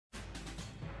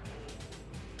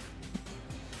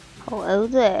Hello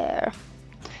there.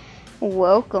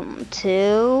 Welcome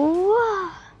to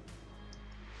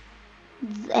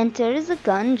Enter the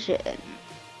Gungeon.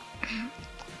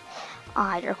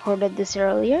 I recorded this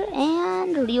earlier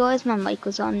and realized my mic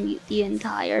was on mute the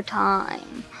entire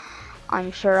time.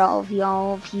 I'm sure all of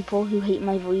y'all people who hate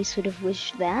my voice would have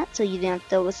wished that, so you didn't have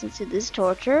to listen to this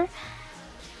torture.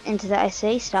 And to that I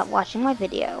say, stop watching my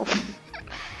video.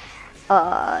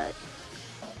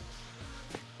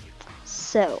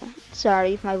 So,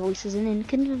 sorry if my voice is an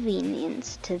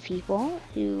inconvenience to people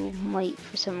who might,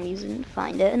 for some reason,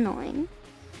 find it annoying.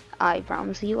 I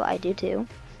promise you, I do too.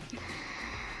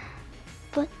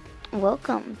 But,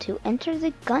 welcome to Enter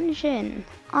the Gungeon.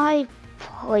 I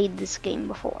played this game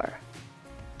before.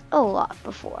 A lot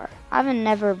before. I've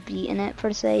never beaten it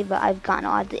per se, but I've gotten a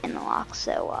lot of the interlocks,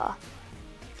 so,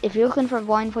 if you're looking for a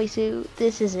blind playthrough,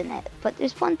 this isn't it. But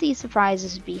there's plenty of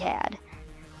surprises to be had.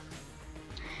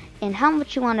 And how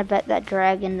much you want to bet that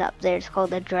dragon up there is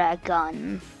called a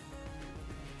dragon?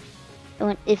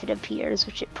 If it appears,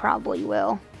 which it probably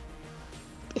will.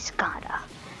 It's gotta.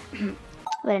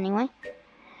 But anyway.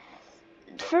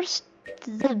 First,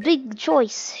 the big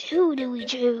choice. Who do we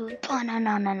choose?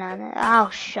 Oh,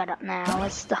 shut up now.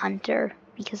 It's the hunter.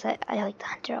 Because I like the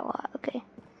hunter a lot. Okay.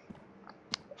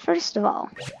 First of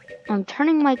all, I'm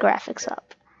turning my graphics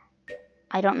up.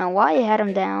 I don't know why I had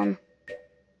them down.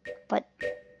 But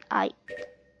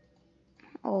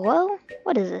hello?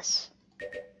 What is this?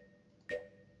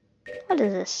 What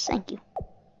is this? Thank you.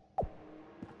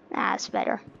 That's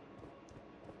better.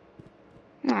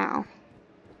 Now,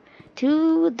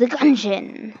 to the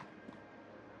Gungeon.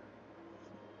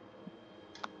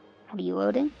 What are you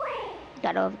loading?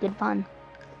 Gotta have a good pun.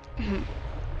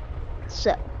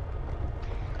 So,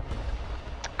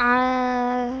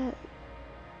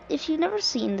 if you've never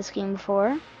seen this game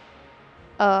before,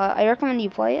 I recommend you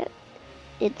play it.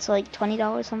 It's like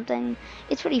 $20 something.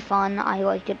 It's pretty fun. I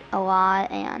like it a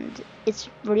lot, and it's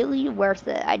really worth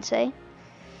it, I'd say.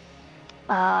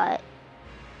 But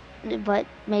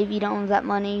maybe you don't have that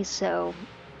money, so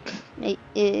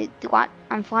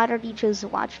I'm flattered you chose to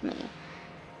watch me.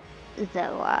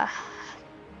 Though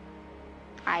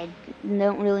I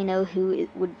don't really know who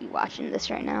would be watching this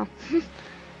right now.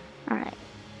 Alright.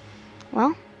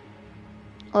 Well,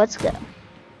 let's go.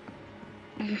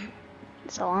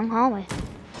 It's a long hallway.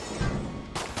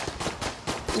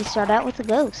 We start out with a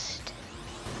ghost.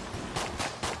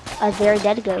 A very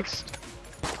dead ghost.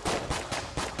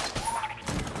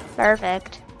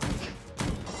 Perfect.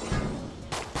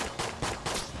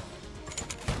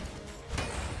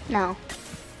 No.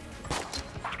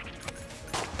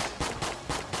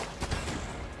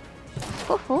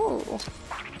 Oh,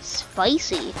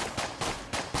 spicy.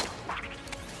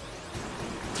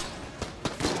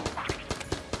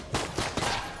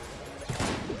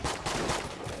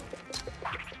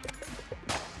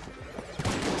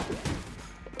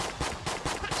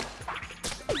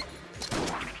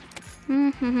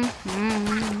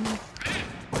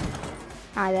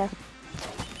 Hi there.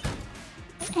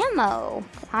 Ammo.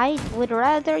 I would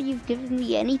rather you've given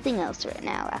me anything else right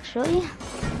now, actually.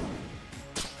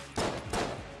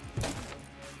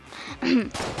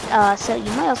 So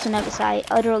you might also notice I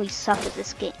utterly suck at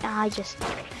this game.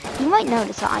 You might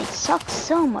notice I suck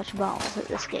so much balls at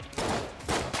this game.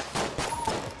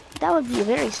 That would be a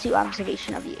very astute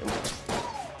observation of you.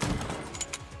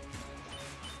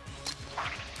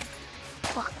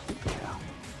 Fuck you,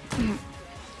 girl.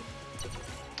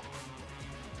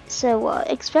 So,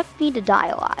 expect me to die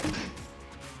a lot.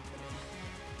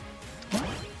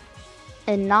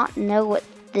 And not know what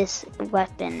this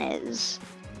weapon is.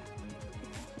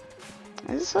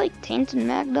 Is this like Tainted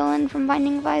Magdalene from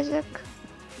Binding of Isaac?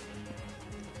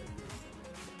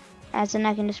 As in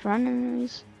I can just run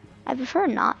enemies? I prefer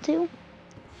not to.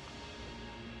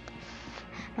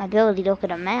 My ability to look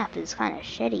at a map is kind of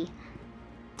shitty.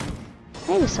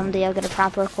 Maybe someday I'll get a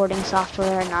proper recording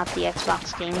software and not the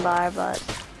Xbox Game Bar, but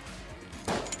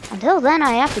until then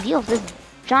I have to deal with this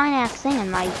giant ass thing in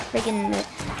my friggin'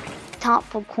 top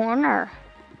corner.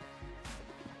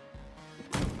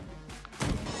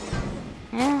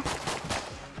 Yeah.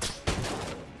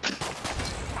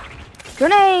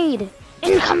 Grenade!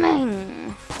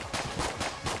 Incoming!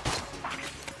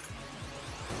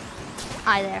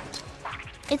 Hi there.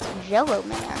 It's Jello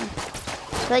Man.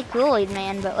 It's like Kool-Aid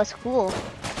Man, but less cool.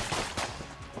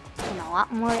 And a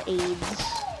lot more AIDS.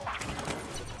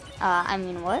 I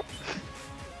mean, what?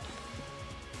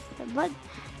 But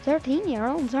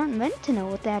 13-year-olds aren't meant to know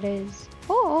what that is.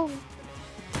 Oh.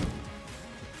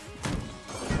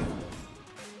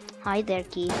 Hi there,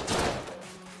 Key.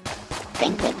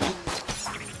 Thank goodness.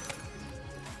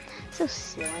 so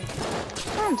silly.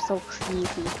 I'm so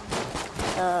sleepy.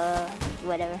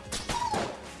 Whatever.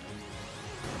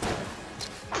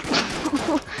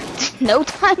 No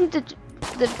time to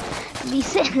be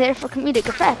sitting there for comedic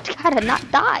effect. Gotta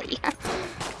not die.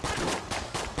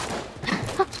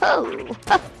 Oh.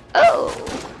 Oh.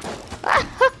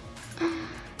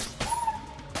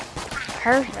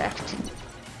 Perfect.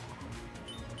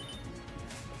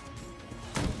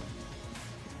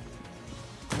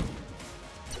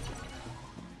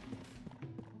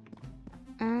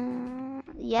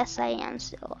 Yes, I am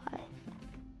still alive.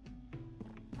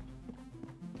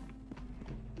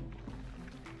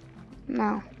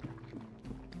 No.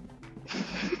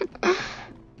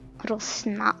 Little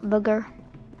snot booger.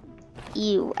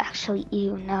 Ew, actually,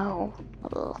 ew, no.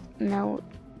 Ugh, no.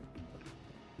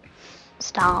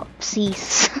 Stop,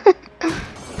 cease.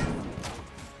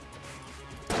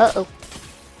 Uh-oh.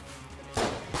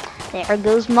 There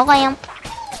goes my lamp.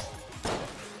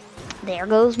 There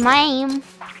goes my aim.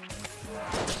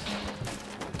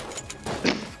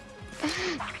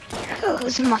 There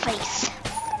goes my face.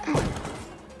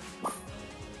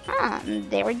 Ah,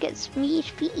 there it gets me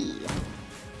HP.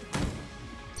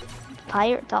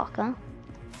 Pirate talk, huh?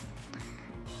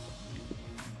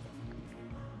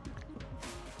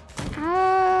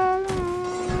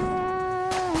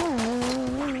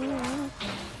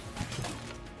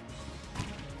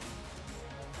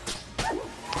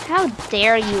 How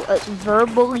dare you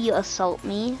verbally assault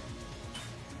me?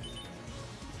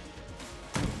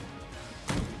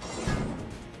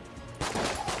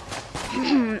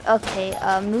 Okay,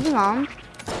 moving on.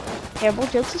 Terrible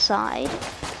jokes aside.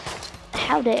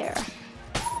 How dare.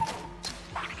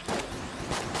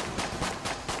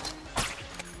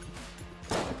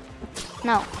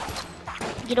 No.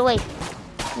 Get away.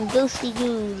 Ghosty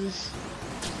goose.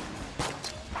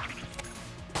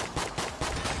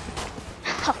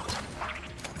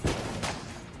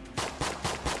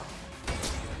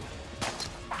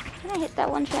 Can I hit that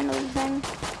one chandelier thing?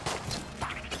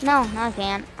 No, I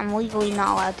can't. I'm legally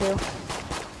not allowed to.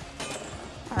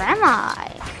 Or am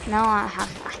I? No, I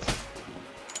have not.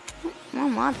 Oh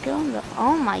my god.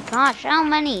 Oh my gosh, how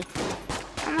many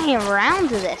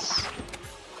rounds of this?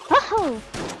 Woohoo!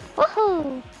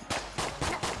 Woohoo!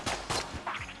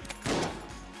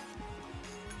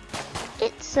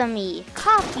 It's a me.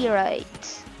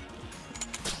 Copyright.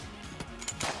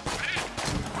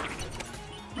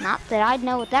 Not that I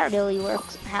know what that really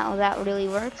works, how that really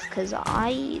works, because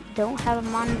I don't have a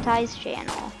monetized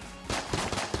channel.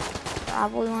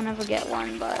 Probably won't ever get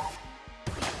one, but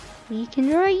we can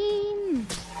dream.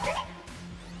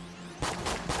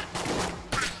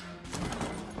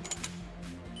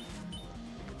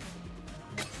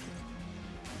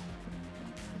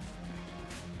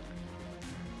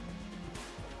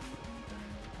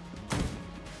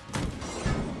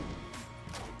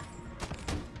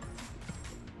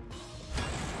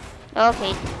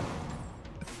 Okay.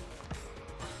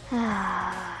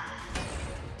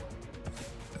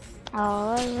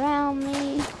 All around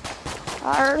me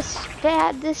are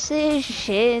bad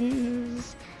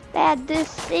decisions. Bad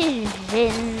decisions.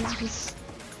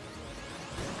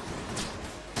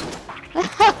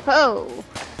 Oh,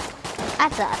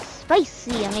 that's a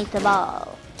spicy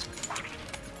meatball.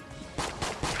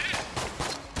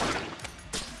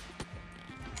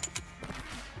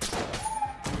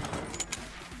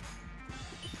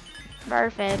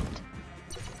 Perfect.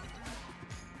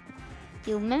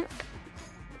 You mimic?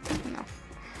 No.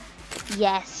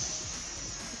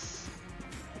 Yes.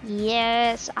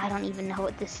 Yes. I don't even know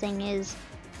what this thing is.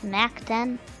 Mac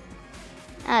 10?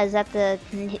 Is that the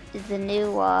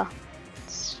new I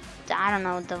don't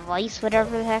know, device,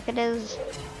 whatever the heck it is?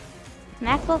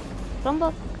 MacBook?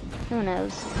 Chromebook? Who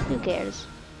knows? Who cares?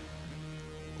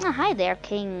 Oh, hi there,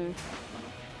 King.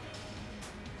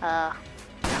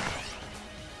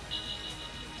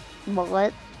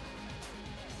 What?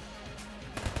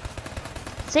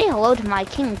 Say hello to my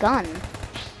King Gun.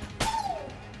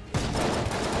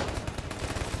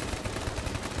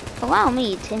 Allow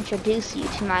me to introduce you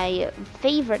to my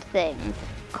favorite thing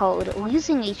called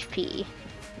losing HP.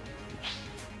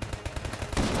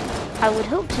 I would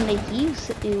hope to make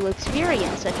you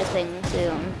experience such a thing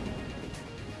soon.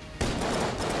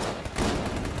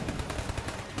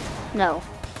 No.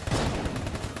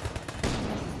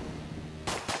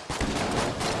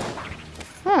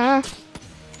 Huh.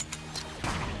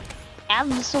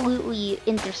 Absolutely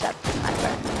intercepted, my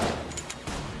friend.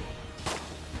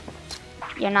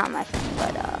 You're not my friend,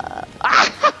 but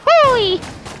hooey!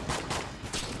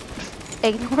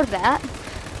 Ignore that.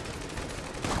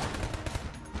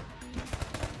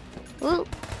 Ooh.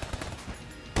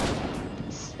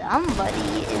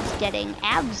 somebody is getting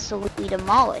absolutely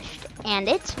demolished, and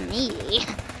it's me.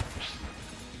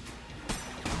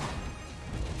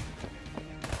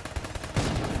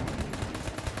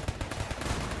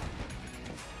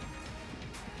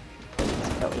 Please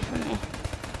get away from me.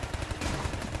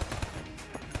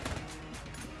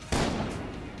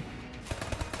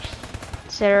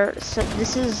 Sir,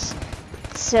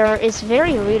 Sir, it's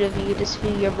very rude of you to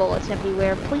spew your bullets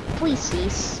everywhere. Please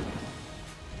cease.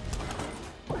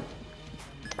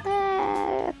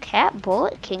 Cat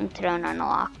Bullet King throne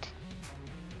unlocked.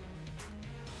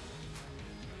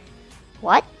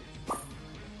 What?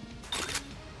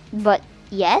 But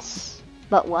yes?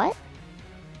 But what?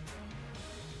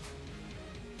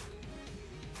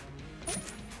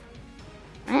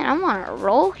 Man, I'm on a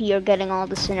roll here getting all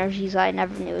the synergies I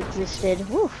never knew existed.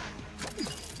 Woof.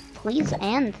 Please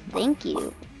and thank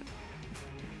you.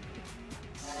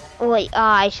 Wait,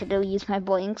 I should have used my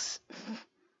blinks.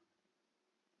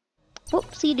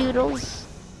 Whoopsie doodles.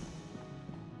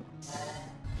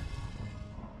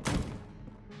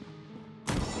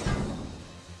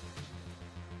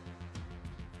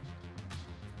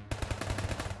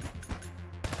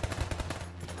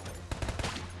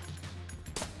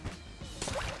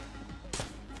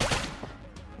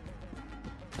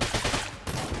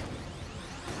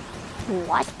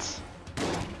 What?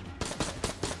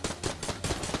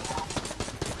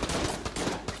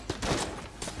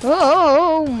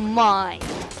 Oh my.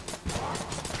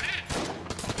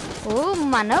 Oh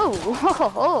my no.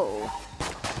 Oh.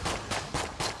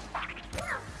 Are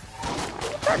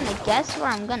you starting to guess where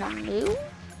I'm gonna move?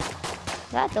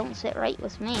 That don't sit right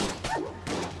with me.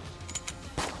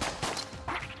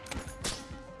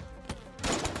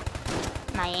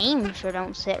 My aim sure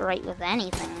don't sit right with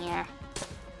anything here.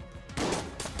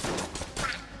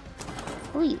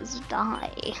 Please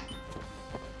die.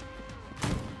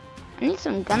 I need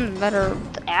some gun better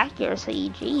accuracy,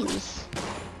 jeez.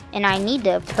 And I need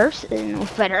a person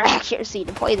with better accuracy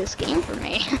to play this game for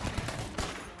me.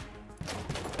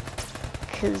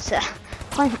 Cause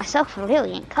playing myself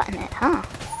really ain't cutting it, huh?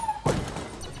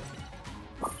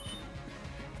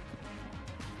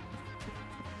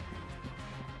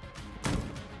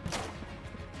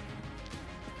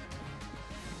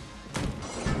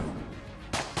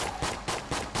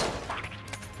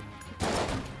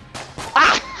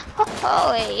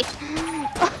 Oi.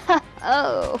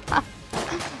 Oh.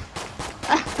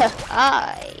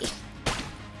 Hi.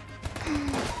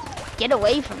 Get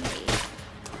away from me.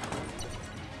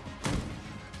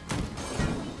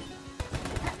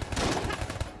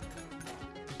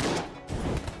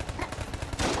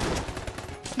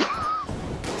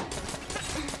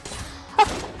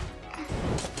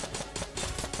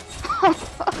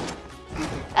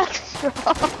 Extra.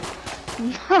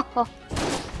 No.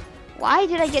 Why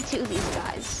did I get two of these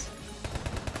guys?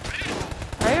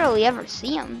 I rarely ever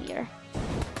see them here.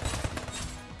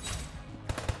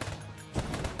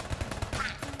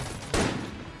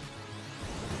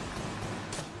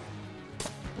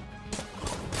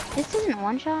 This isn't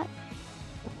one shot.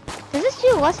 Does this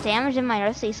do less damage than my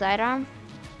rusty sidearm?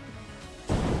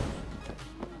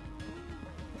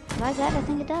 Like that, I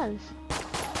think it does.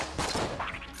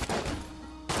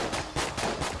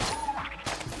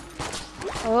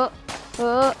 Oh.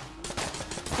 Oh,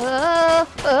 oh,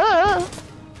 oh.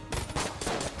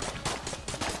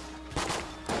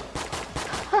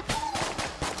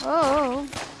 Oh,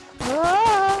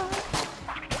 oh,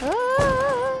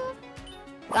 oh.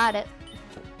 Got it.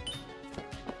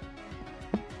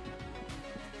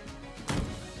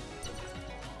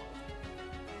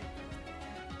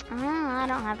 I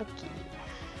don't have a key.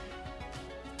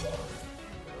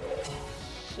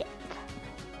 Shit.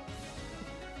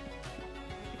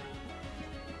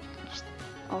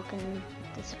 Open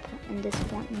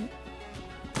disappointment.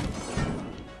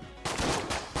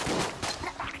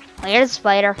 Oh, here's a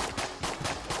spider.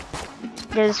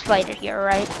 There's a spider here,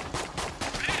 right?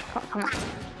 Oh, come on.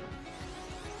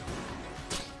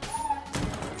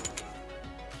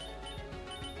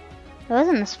 It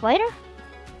wasn't a spider?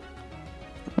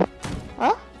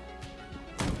 Oh?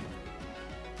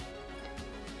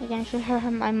 Making sure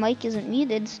my mic isn't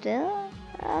muted still.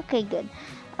 Okay, good.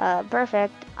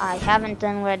 Perfect. I haven't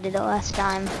done what I did the last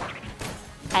time.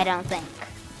 I don't think.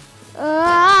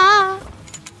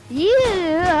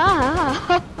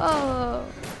 Yeah!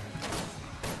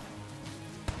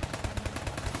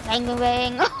 Bang bang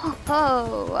bang!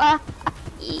 Oh!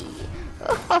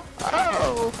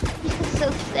 Oh! You're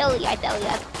so silly, I tell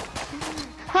ya.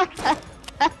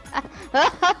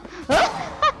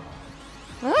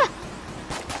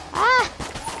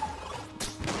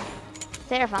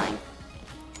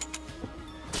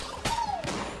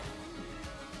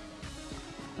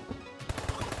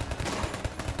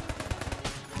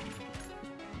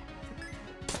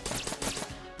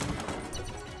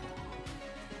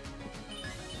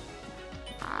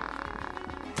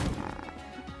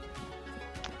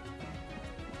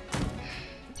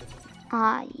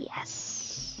 Ah,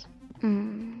 yes.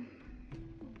 Hmm.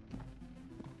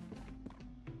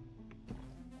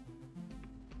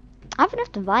 I would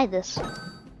have to buy this.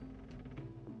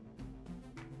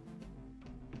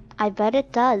 I bet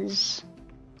it does.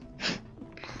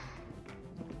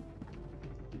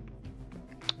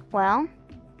 Well,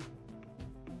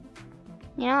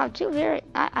 you know,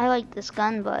 I like this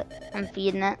gun, but I'm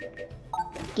feeding it.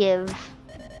 Give.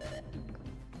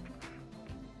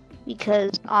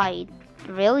 Because I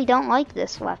really don't like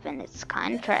this weapon. It's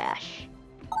kind of trash.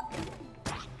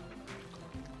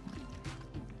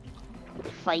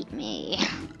 Fight me.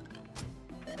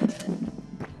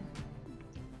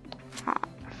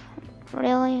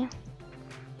 Really?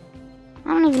 I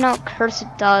don't even know what curse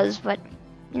it does, but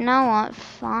you know what?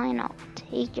 Fine, I'll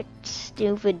take your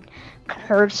stupid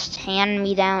cursed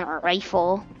hand-me-down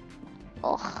rifle.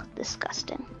 Ugh,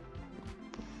 disgusting.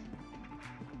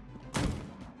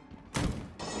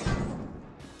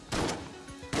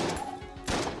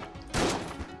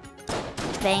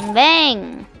 Bang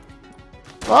bang!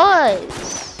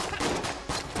 Boys!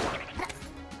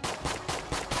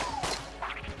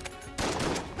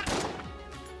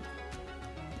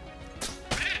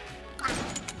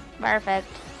 Perfect.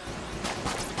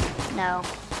 No.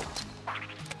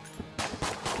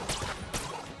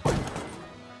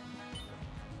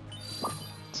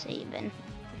 Saving.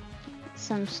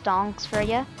 Some stonks for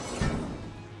ya.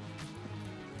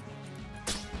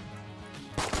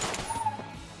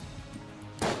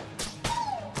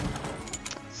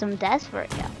 Some death for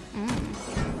ya.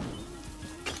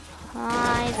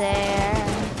 Hi there.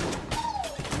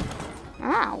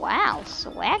 Ah, wow.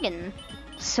 Swaggin'.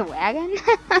 Swaggin'?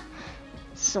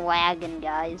 Swaggin',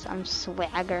 guys. I'm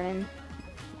swaggering.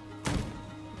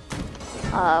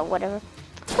 Whatever.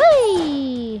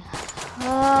 Whee!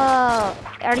 Oh,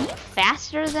 are you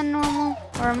faster than normal?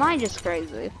 Or am I just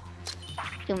crazy?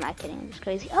 Who am I kidding? I'm just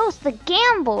crazy. Oh, it's the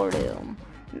gamble room.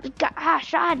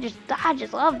 Gosh, I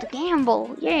just love to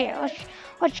gamble. Yeah,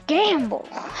 let's gamble.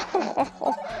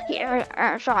 Yeah,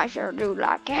 I sure do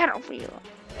like Battlefield.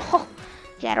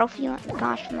 Battlefield,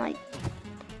 gosh, my.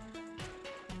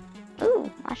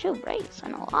 Ooh, I should race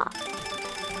and a lot.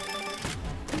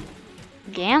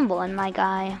 Gambling, my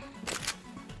guy.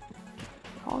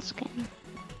 Full skin.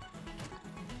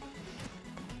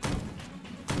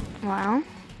 Well,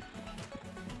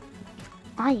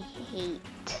 I hate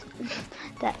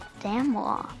that damn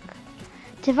lock.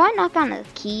 Did I knock on a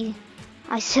key?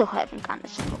 I still haven't gotten a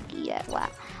single key yet. Wow.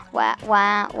 Wow,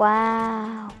 wow,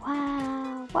 wow,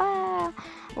 wow, wow.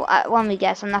 Well, let me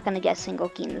guess. I'm not gonna get a single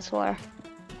key in this floor.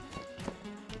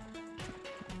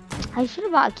 I should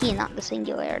have bought a key, not the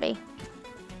singularity.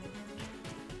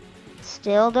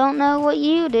 Still don't know what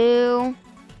you do.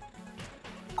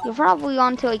 You're probably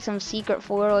on to like some secret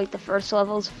floor, like the first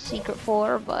level's secret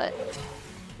floor, but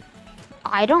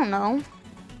I don't know.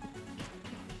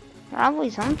 Probably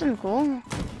something cool.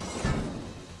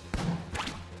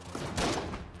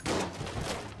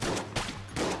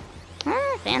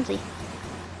 Fancy.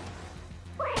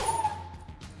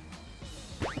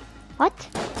 What?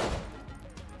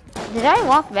 Did I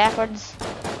walk backwards?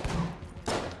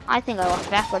 I think I walked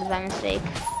backwards by mistake.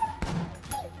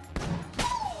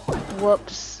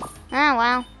 Whoops. Ah,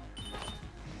 well.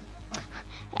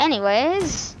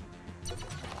 Anyways.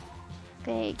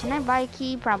 Okay, can I buy a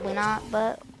key? Probably not,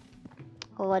 but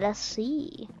let us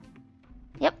see.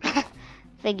 Yep.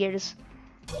 Figures.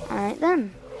 Alright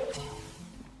then.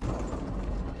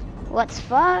 Let's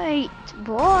fight,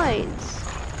 boys.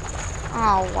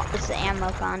 Oh, what is the ammo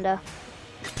conda?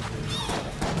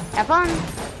 Have fun.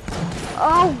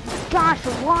 Oh gosh,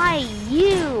 why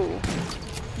you?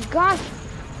 Gosh,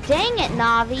 dang it,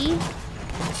 Navi.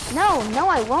 No,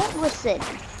 I won't listen.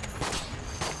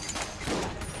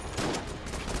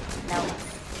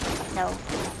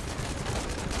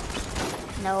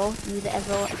 No, use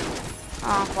Ever.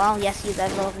 Oh, well, yes, use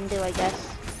Ever and do, I guess.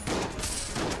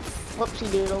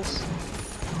 Whoopsie doodles.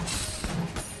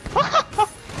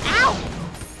 Ow!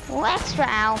 Well, extra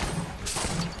ow.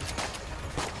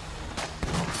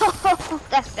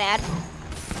 That's bad.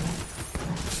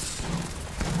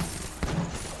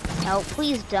 No,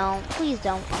 please don't. Please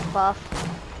don't, buff.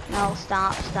 No,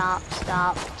 stop.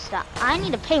 I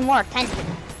need to pay more attention.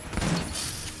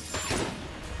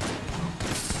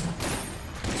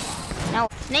 No,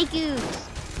 snake yous.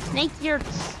 Snake your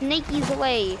snakies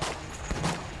away.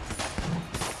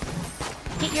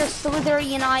 Get your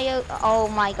Slytherin eye out. Oh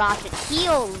my gosh, it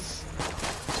heals.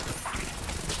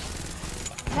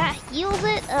 That heals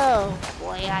it? Oh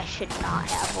boy, I should not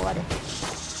have what it.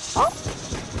 Oh,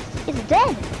 it's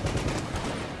dead.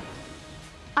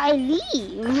 I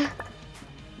leave.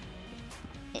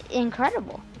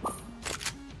 incredible.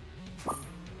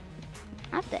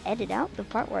 I have to edit out the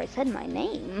part where I said my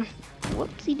name.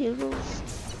 Whoopsie doodles.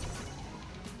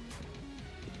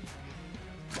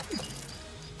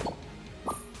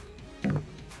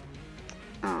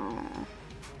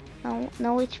 Oh,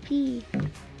 no HP.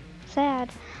 Sad.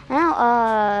 Now,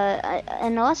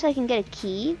 unless I can get a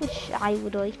key, which I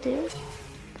would like to.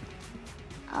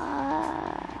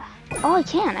 Oh, I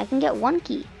can. I can get one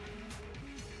key.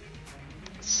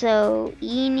 So,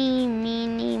 eeny,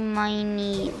 meeny,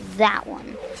 miny, that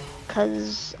one.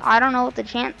 Because I don't know what the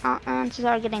chances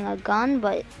are getting a gun,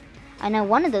 but I know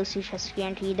one of those two chests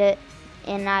guaranteed it.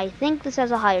 And I think this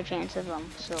has a higher chance of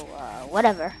them. So,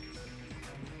 whatever.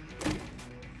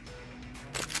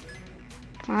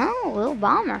 Oh, little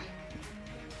bomber.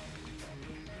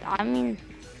 I mean,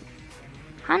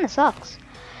 kinda sucks.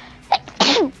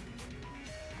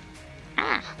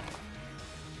 Ah.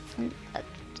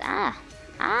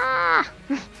 Ah.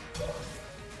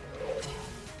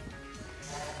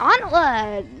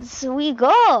 Onwards we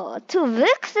go to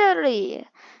victory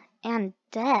and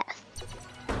death.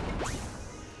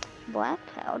 Black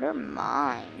powder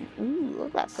mine. Ooh,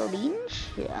 look at that green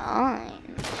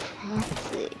shine.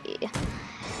 Fancy.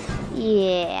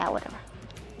 Yeah, whatever.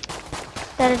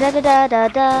 Da da da da da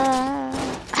da.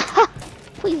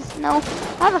 Please, no.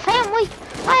 I have a family.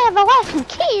 I have a wife and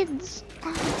kids.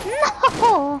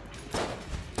 No.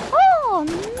 Oh,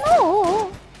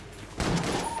 no.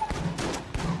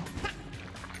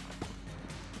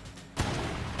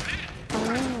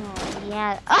 Oh,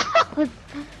 yeah. Oh,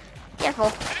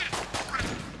 careful.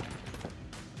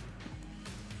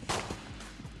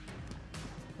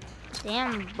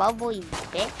 Damn bubbly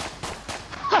bitch.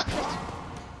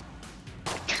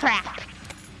 Crap.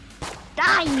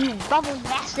 Die, you bubbly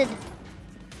bastard.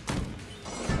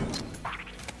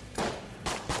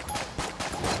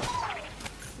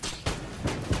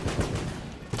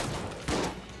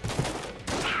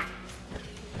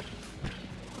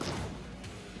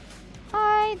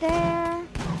 Hi there.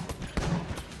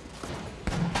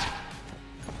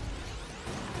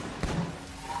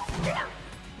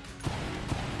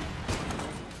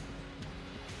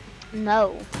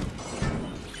 No.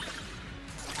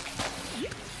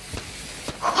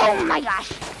 Oh my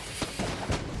gosh.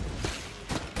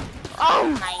 Oh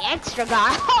my extra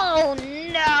god. Oh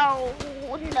no.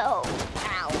 No.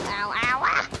 Ow, ow, ow.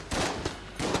 Ah.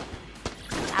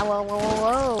 Ow, whoa, whoa, whoa,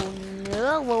 whoa.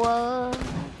 No, whoa, whoa.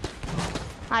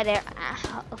 Hi there.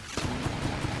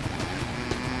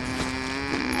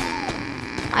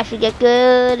 I should get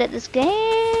good at this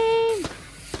game.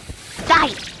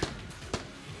 Die.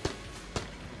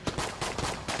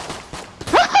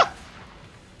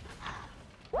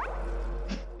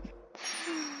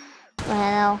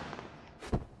 Well,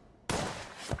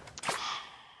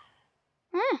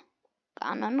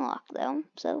 got unlocked though,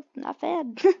 so not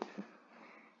bad.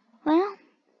 Well,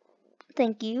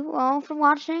 thank you all for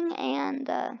watching, and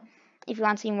if you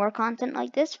want to see more content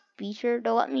like this, be sure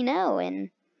to let me know in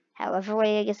however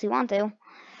way I guess you want to.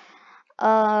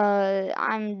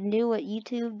 I'm new at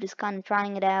YouTube, just kind of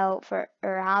trying it out for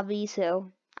a hobby, so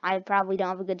I probably don't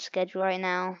have a good schedule right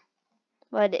now.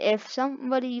 But if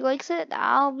somebody likes it,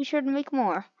 I'll be sure to make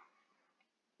more.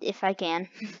 If I can.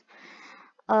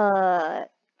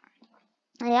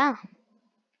 Yeah.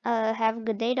 Have a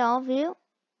good day to all of you.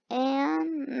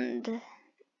 And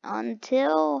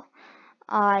until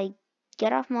I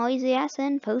get off my lazy ass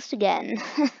and post again.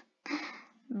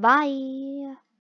 Bye.